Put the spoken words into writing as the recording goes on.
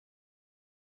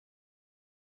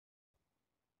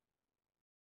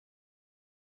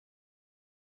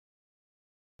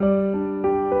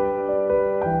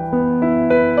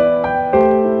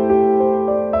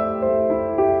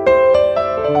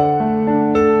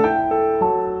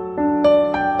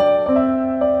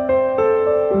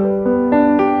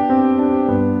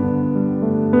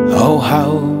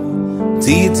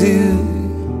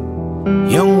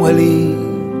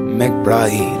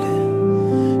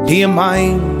McBride. Do you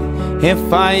mind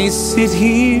if I sit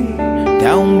here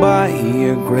down by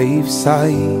your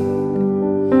graveside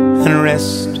and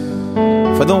rest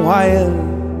for the while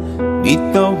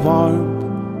beneath the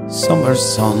warm summer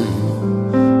sun?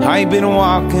 I've been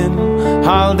walking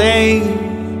all day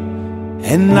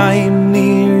and I'm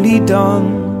nearly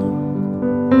done.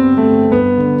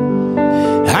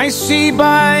 I see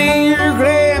by your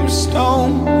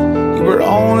gravestone you were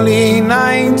only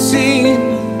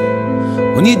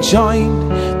 19 when you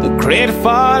joined the great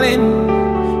falling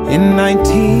in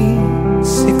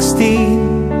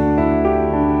 1916.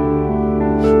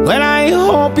 Well, I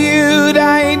hope you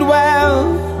died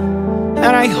well,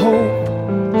 and I hope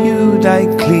you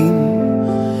died clean.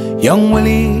 Young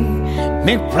Willie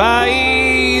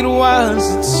McBride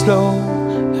wasn't slow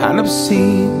and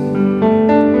obscene.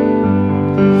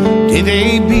 Did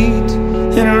they beat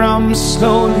the drum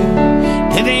slowly?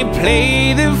 Did they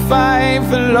play the fife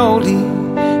slowly?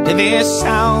 Did they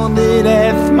sound the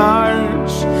death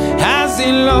march as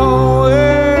they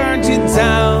lowered you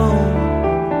down?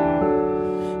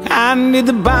 And did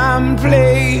the band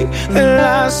play the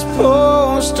last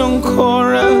post on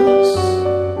chorus?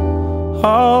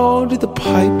 Or did the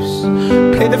pipes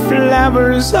play the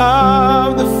flowers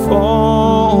of the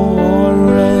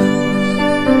forest?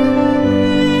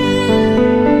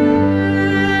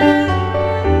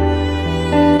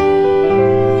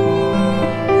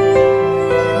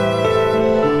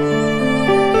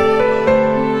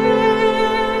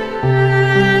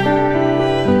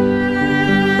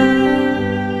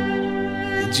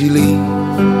 Did you leave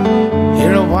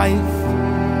here a wife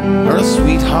or a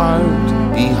sweetheart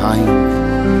behind?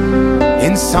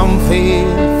 In some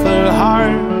faithful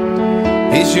heart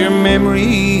is your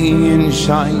memory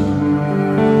enshrined.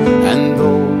 And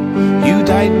though you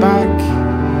died back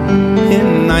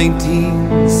in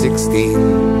 1916,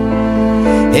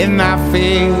 in that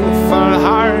faithful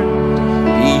heart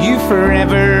you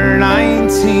forever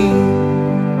 19.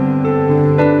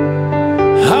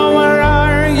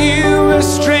 A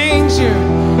stranger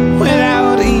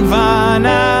without even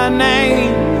a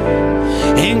name,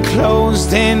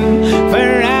 enclosed in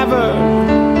forever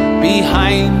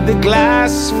behind the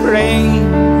glass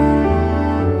frame.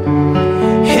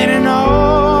 In an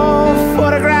old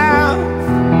photograph,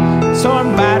 torn,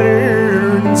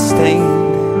 battered and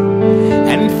stained,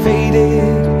 and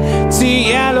faded to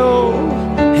yellow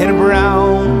in a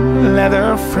brown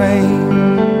leather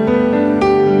frame.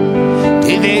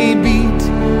 Did they beat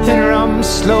the drum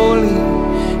slowly?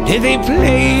 Did they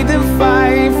play the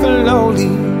fife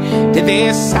slowly? Did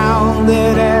they sound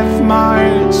the death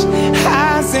march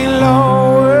as they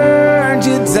lowered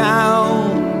you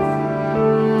down?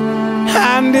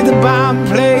 And did the band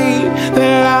play the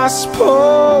last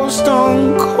post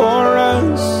on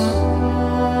chorus?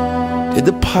 Did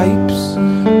the pipes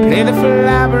play the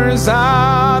flowers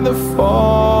on the forest?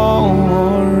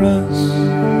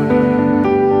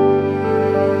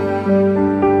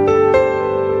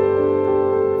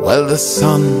 Well, the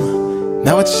sun,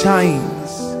 now it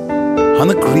shines on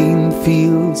the green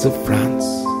fields of France.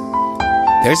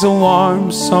 There's a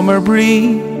warm summer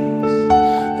breeze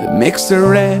that makes the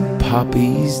red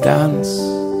poppies dance.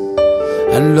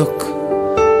 And look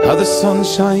how the sun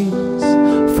shines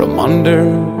from under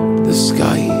the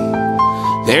sky.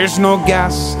 There's no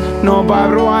gas, no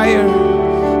barbed wire,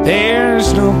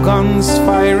 there's no guns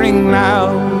firing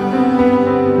now.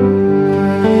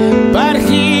 But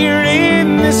here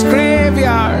in this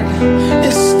graveyard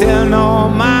is still no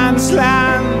man's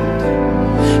land,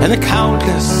 and the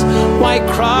countless white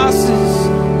crosses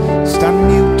stand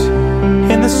mute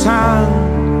in the sand.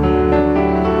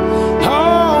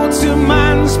 Oh, to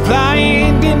man's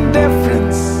blind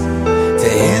indifference to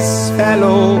his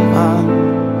fellow man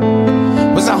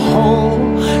was a whole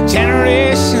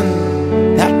generation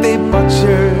that they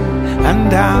butchered and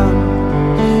damned.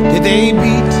 Did they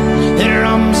beat the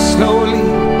drum slowly?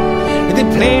 Did they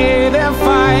play their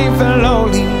fife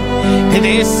slowly? Did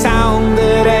they sound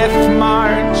the death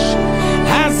march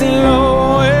as they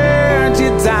lowered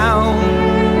you down?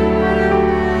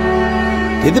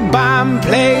 Did the band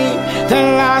play the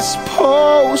last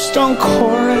post on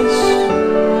chorus?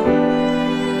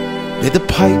 Did the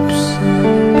pipes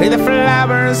play the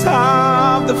flowers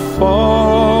of the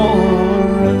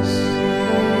forest?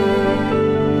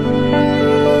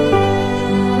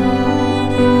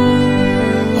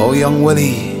 Oh, young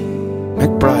Willie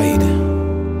McBride,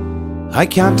 I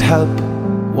can't help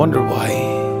wonder why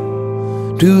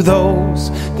do those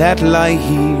that lie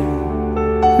here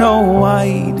know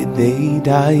why did they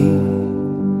die?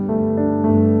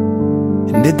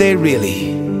 And did they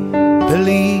really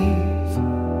believe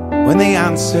when they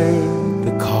answered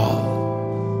the call?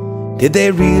 Did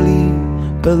they really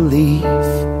believe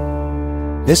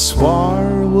this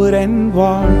war would end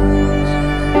wars?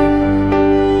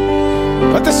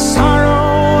 But the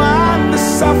sorrow and the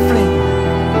suffering,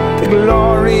 the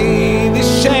glory, the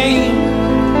shame,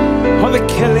 or the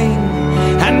killing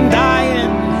and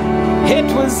dying, it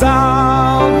was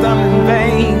all done in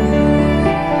vain.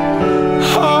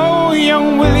 Oh,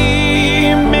 young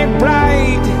Willie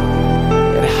McBride,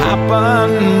 it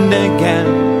happened again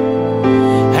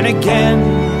and again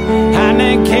and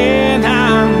again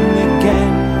and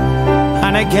again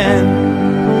and again.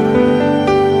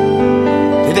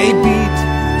 Did they beat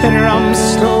the drum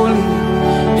slowly?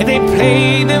 Did they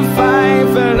play the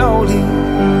fife lowly?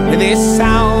 Did they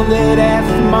sound the death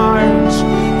march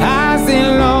as they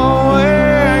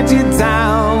lowered you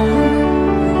down?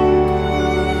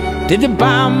 Did the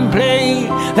band play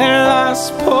their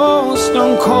last post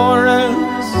on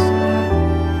chorus?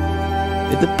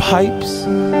 Did the pipes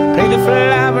play the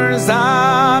flowers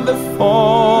of the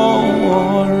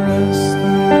forest?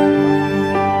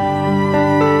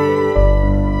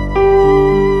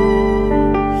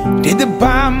 Did the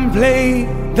band play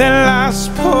their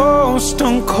last post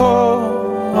on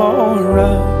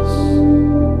chorus?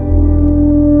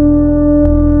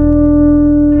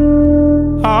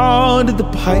 Oh, did the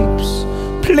pipes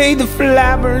play the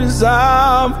flowers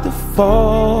of the forest?